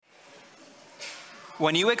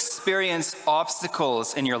When you experience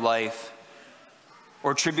obstacles in your life,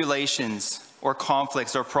 or tribulations, or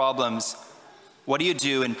conflicts, or problems, what do you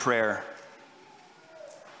do in prayer?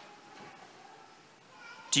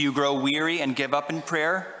 Do you grow weary and give up in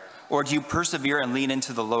prayer, or do you persevere and lean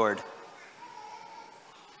into the Lord?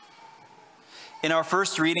 In our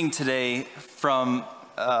first reading today from,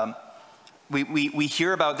 we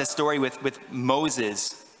hear about this story with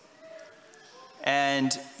Moses.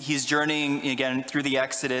 And he's journeying again through the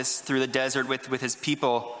Exodus, through the desert with his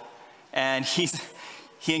people. And he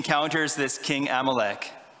encounters this King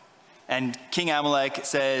Amalek. And King Amalek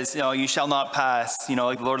says, you shall not pass,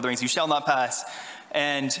 like the Lord of the Rings, you shall not pass.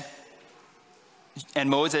 And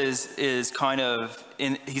Moses is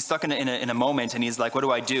he's stuck in a moment, and he's like, what do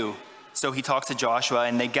I do? So he talks to Joshua,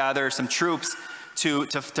 and they gather some troops to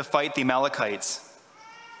fight the Amalekites.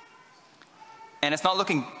 And it's not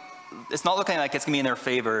looking like it's going to be in their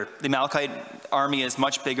favor. The Amalekite army is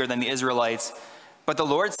much bigger than the Israelites. But the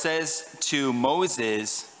Lord says to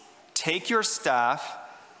Moses, take your staff,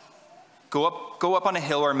 go up on a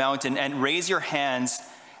hill or a mountain, and raise your hands.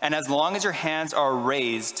 And as long as your hands are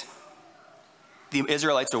raised, the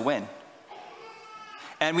Israelites will win.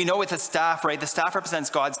 And we know with the staff, right? The staff represents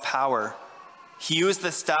God's power. He used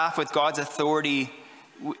the staff with God's authority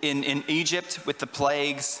in Egypt with the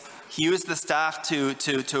plagues. He used the staff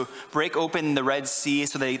to break open the Red Sea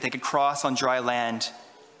so they could cross on dry land.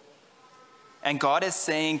 And God is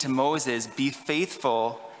saying to Moses, be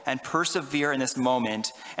faithful and persevere in this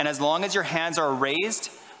moment. And as long as your hands are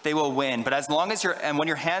raised, they will win. But when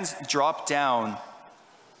your hands drop down,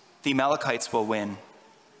 the Amalekites will win.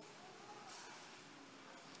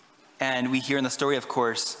 And we hear in the story, of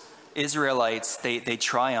course, Israelites, they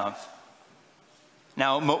triumph.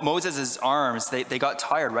 Now, Moses' arms, they got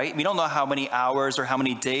tired, right? We don't know how many hours or how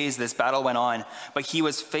many days this battle went on, but he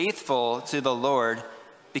was faithful to the Lord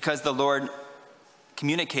because the Lord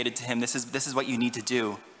communicated to him, this is what you need to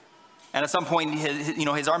do. And at some point,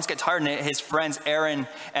 his arms get tired, and his friends Aaron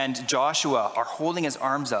and Joshua are holding his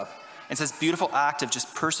arms up. It's this beautiful act of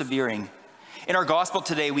just persevering. In our gospel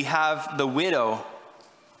today, we have the widow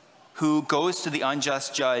who goes to the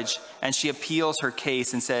unjust judge, and she appeals her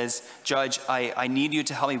case and says, Judge, I need you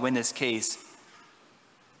to help me win this case.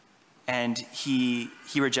 And he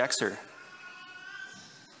rejects her.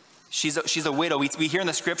 She's a widow. We hear in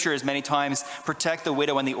the scriptures many times, protect the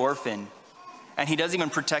widow and the orphan. And he doesn't even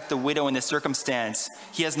protect the widow in this circumstance.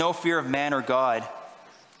 He has no fear of man or God.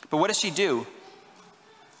 But what does she do?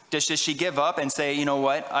 Does she give up and say, you know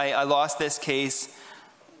what, I lost this case,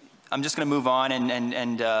 I'm just going to move on?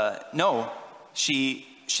 No, she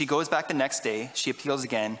goes back the next day, she appeals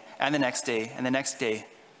again, and the next day, and the next day.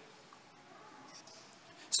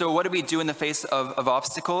 So what do we do in the face of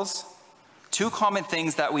obstacles? Two common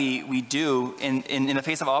things that we do in the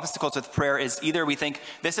face of obstacles with prayer is either we think,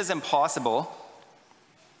 this is impossible,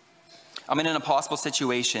 I'm in an impossible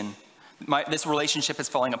situation, this relationship is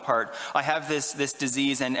falling apart, I have this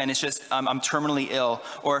disease and it's just, I'm terminally ill,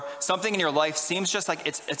 or something in your life seems just like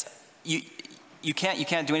you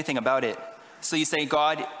can't do anything about it. So you say,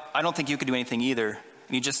 God, I don't think you could do anything either.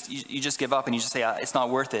 And you just give up and you just say, it's not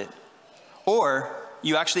worth it. Or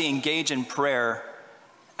you actually engage in prayer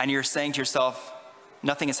and you're saying to yourself,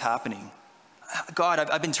 nothing is happening. God,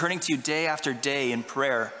 I've been turning to you day after day in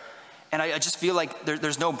prayer, and I just feel like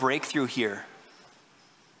there's no breakthrough here.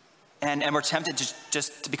 And we're tempted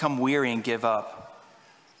just to become weary and give up.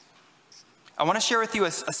 I want to share with you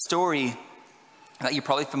a story that you're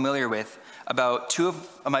probably familiar with about two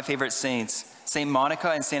of my favorite saints, St.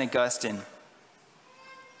 Monica and St. Augustine.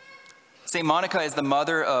 St. Monica is the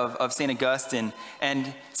mother of St. Augustine,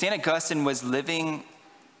 and St. Augustine was living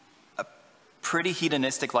a pretty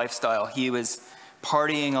hedonistic lifestyle. He was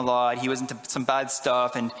partying a lot, he was into some bad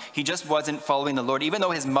stuff, and he just wasn't following the Lord. Even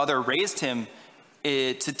though his mother raised him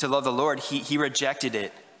to love the Lord, he rejected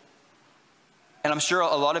it. And I'm sure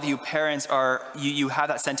a lot of you parents you have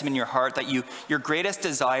that sentiment in your heart that your greatest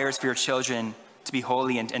desire is for your children to be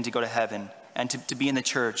holy and to go to heaven and to be in the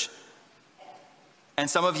church. And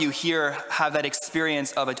some of you here have that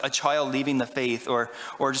experience of a child leaving the faith or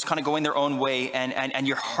just kind of going their own way, and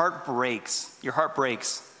your heart breaks. Your heart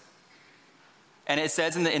breaks. And it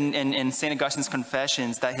says in St. Augustine's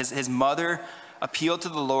Confessions that his mother appealed to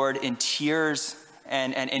the Lord in tears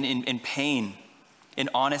and in pain, in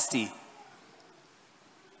honesty.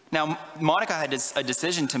 Now, Monica had a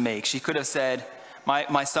decision to make. She could have said,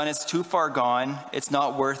 my son is too far gone. It's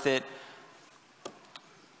not worth it.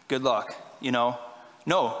 Good luck,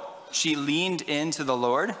 No, she leaned into the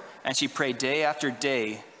Lord and she prayed day after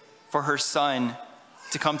day for her son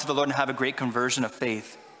to come to the Lord and have a great conversion of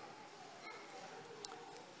faith.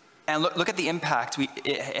 And look at the impact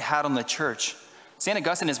it had on the church. St.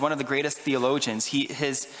 Augustine is one of the greatest theologians.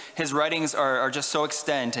 His writings are just so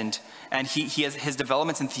extant, and his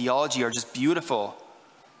developments in theology are just beautiful.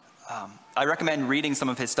 I recommend reading some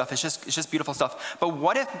of his stuff. It's just beautiful stuff. But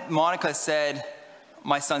what if Monica said,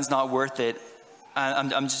 "My son's not worth it.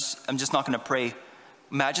 I'm just not going to pray"?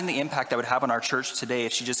 Imagine the impact that would have on our church today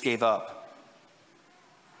if she just gave up.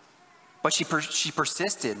 But she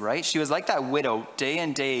persisted, right? She was like that widow, day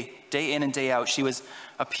in and day out. She was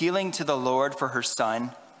appealing to the Lord for her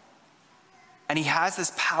son. And he has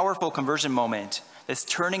this powerful conversion moment, this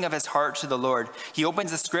turning of his heart to the Lord. He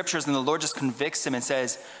opens the scriptures and the Lord just convicts him and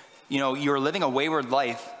says, "You're living a wayward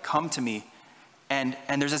life. Come to me." And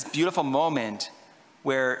there's this beautiful moment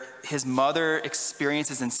where his mother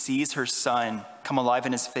experiences and sees her son come alive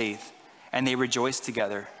in his faith, and they rejoice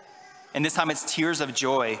together. And this time it's tears of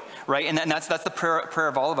joy, right? And that's the prayer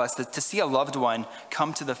of all of us, to see a loved one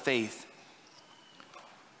come to the faith.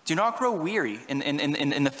 Do not grow weary in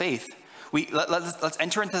the faith. Let's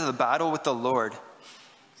enter into the battle with the Lord.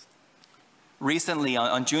 Recently,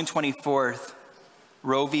 on June 24th,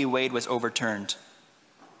 Roe v. Wade was overturned.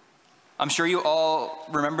 I'm sure you all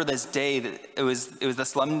remember this day. It was the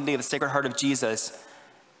solemnity of the Sacred Heart of Jesus.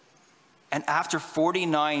 And after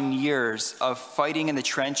 49 years of fighting in the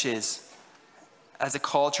trenches as a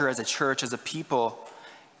culture, as a church, as a people,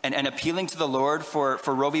 and appealing to the Lord for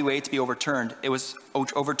Roe v. Wade to be overturned, it was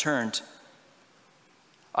overturned.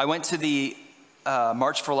 I went to the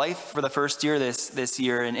March for Life for the first year this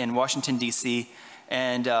year in Washington, D.C.,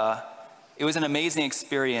 and it was an amazing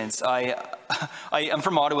experience. I'm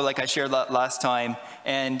from Ottawa, like I shared last time,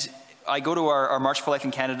 and I go to our March for Life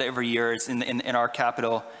in Canada every year. It's in our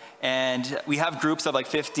capital. And we have groups of like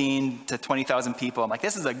 15 to 20,000 people. I'm like,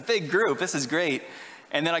 this is a big group. This is great.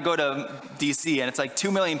 And then I go to DC and it's like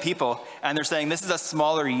 2 million people. And they're saying, this is a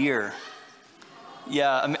smaller year.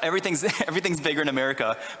 Yeah, everything's bigger in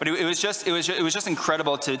America. But it was just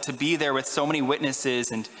incredible to be there with so many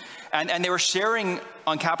witnesses. And they were sharing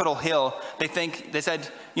on Capitol Hill. They said,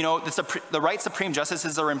 the right Supreme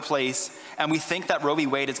Justices are in place. And we think that Roe v.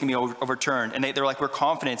 Wade is going to be overturned. And they're like, we're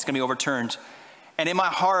confident it's going to be overturned. And in my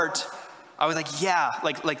heart, I was like, yeah,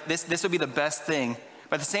 like this would be the best thing.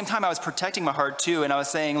 But at the same time, I was protecting my heart too. And I was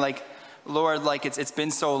saying, like, Lord, like it's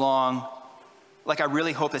been so long. Like, I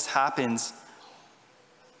really hope this happens.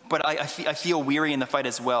 But I feel weary in the fight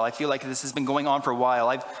as well. I feel like this has been going on for a while.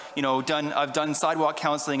 I've done sidewalk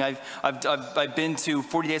counseling. I've been to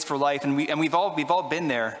 40 Days for Life, and we've all been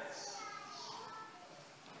there.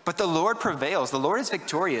 But the Lord prevails. The Lord is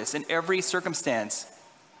victorious in every circumstance.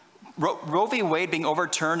 Roe v. Wade being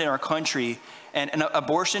overturned in our country and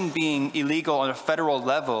abortion being illegal on a federal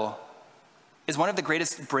level is one of the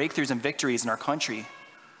greatest breakthroughs and victories in our country.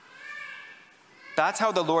 That's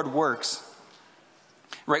how the Lord works.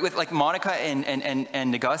 Right, with like Monica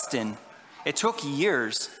and Augustine, it took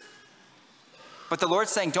years. But the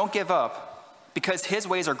Lord's saying, don't give up, because his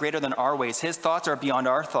ways are greater than our ways. His thoughts are beyond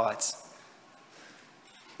our thoughts.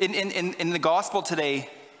 In the gospel today,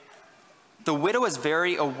 the widow is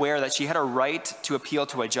very aware that she had a right to appeal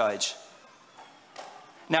to a judge.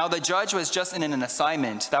 Now, the judge was just in an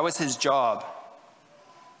assignment. That was his job.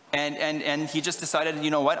 And he just decided,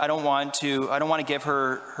 you know what, I don't want to give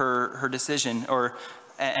her decision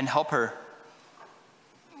and help her.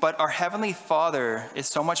 But our Heavenly Father is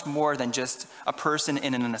so much more than just a person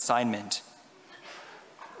in an assignment.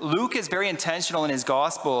 Luke is very intentional in his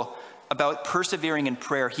gospel about persevering in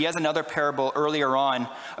prayer. He has another parable earlier on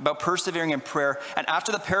about persevering in prayer. And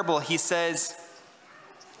after the parable, he says,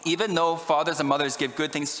 even though fathers and mothers give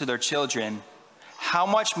good things to their children, how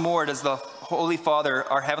much more does the Holy Father,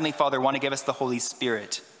 our Heavenly Father, want to give us the Holy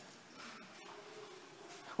Spirit?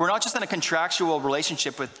 We're not just in a contractual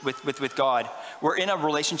relationship with God. We're in a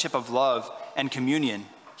relationship of love and communion.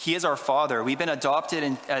 He is our Father. We've been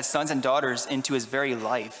adopted as sons and daughters into his very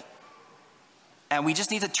life. And we just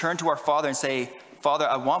need to turn to our Father and say, Father,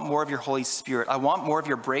 I want more of your Holy Spirit. I want more of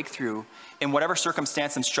your breakthrough in whatever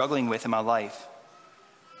circumstance I'm struggling with in my life.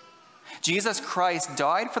 Jesus Christ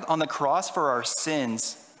died on the cross for our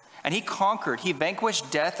sins, and he conquered, he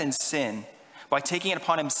vanquished death and sin by taking it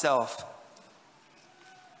upon himself.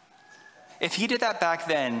 If he did that back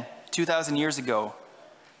then, 2,000 years ago,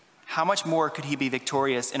 how much more could he be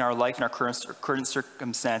victorious in our life and our current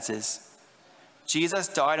circumstances? Jesus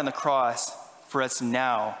died on the cross for us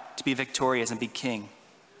now to be victorious and be king.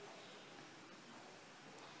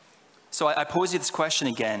 So I pose you this question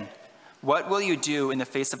again. What will you do in the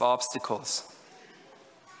face of obstacles?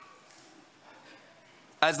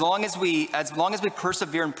 As long as we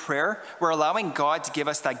persevere in prayer, we're allowing God to give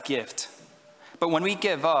us that gift. But when we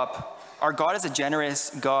give up, our God is a generous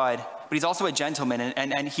God, but he's also a gentleman,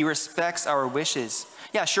 and he respects our wishes.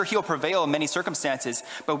 Yeah, sure, he'll prevail in many circumstances,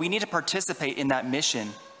 but we need to participate in that mission.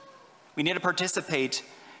 We need to participate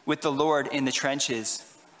with the Lord in the trenches,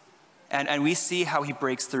 and we see how he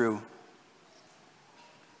breaks through.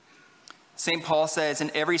 St. Paul says, in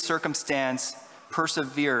every circumstance,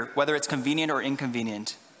 persevere, whether it's convenient or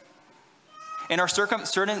inconvenient. In our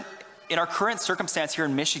current circumstance here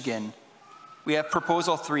in Michigan, we have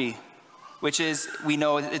Proposal 3, which is, we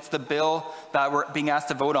know it's the bill that we're being asked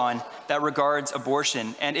to vote on that regards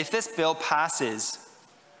abortion. And if this bill passes,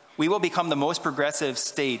 we will become the most progressive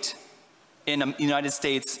state in the United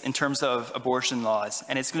States in terms of abortion laws.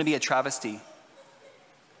 And it's going to be a travesty.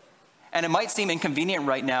 And it might seem inconvenient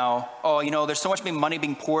right now. Oh, there's so much money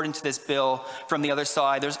being poured into this bill from the other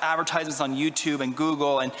side. There's advertisements on YouTube and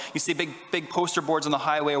Google, and you see big poster boards on the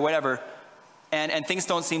highway or whatever. And things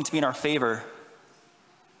don't seem to be in our favor.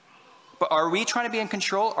 But are we trying to be in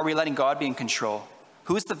control? Or are we letting God be in control?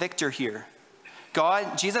 Who's the victor here?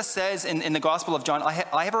 God, Jesus says in the Gospel of John,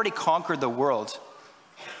 I have already conquered the world.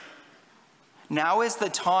 Now is the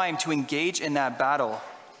time to engage in that battle.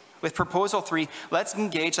 With Proposal 3, let's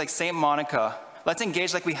engage like St. Monica. Let's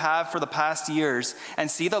engage like we have for the past years and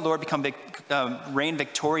see the Lord reign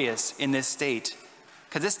victorious in this state.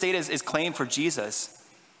 Because this state is claimed for Jesus.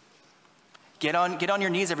 Get on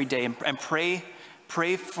your knees every day and pray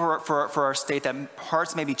for our state that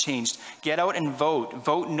hearts may be changed. Get out and vote.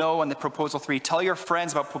 Vote no on the Proposal 3. Tell your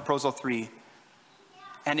friends about Proposal 3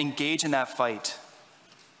 and engage in that fight.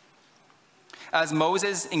 As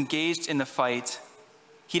Moses engaged in the fight,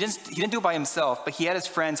 he didn't do it by himself, but he had his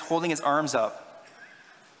friends holding his arms up.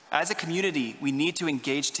 As a community, we need to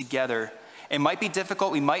engage together. It might be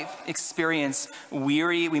difficult. We might experience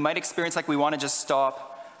weary. We might experience like we want to just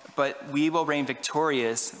stop, but we will reign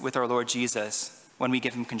victorious with our Lord Jesus when we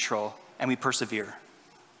give him control and we persevere.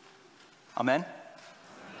 Amen.